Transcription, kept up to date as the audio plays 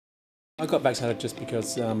I got vaccinated just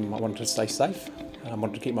because I wanted to stay safe. I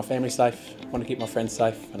wanted to keep my family safe, wanted to keep my friends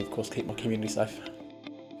safe, and of course keep my community safe.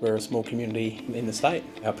 We're a small community in the state.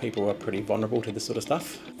 Our people are pretty vulnerable to this sort of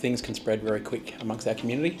stuff. Things can spread very quick amongst our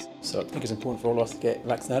community, so I think it's important for all of us to get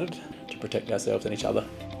vaccinated to protect ourselves and each other.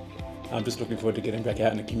 I'm just looking forward to getting back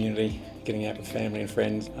out in the community, getting out with family and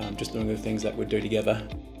friends, just doing the things that we do together.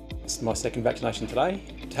 It's my second vaccination today.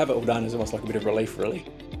 To have it all done is almost like a bit of relief, really.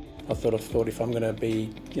 I thought if I'm going to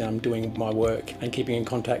be doing my work and keeping in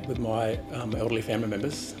contact with my elderly family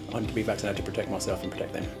members, I'm to be vaccinated to protect myself and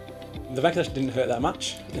protect them. The vaccination didn't hurt that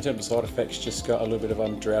much. In terms of side effects, just got a little bit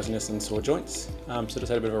of drowsiness and sore joints. So just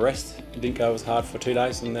had a bit of a rest. It didn't go as hard for 2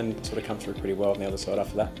 days and then sort of come through pretty well on the other side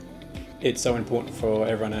after that. It's so important for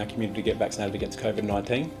everyone in our community to get vaccinated against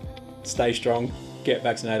COVID-19. Stay strong, get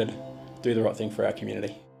vaccinated, do the right thing for our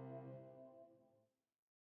community.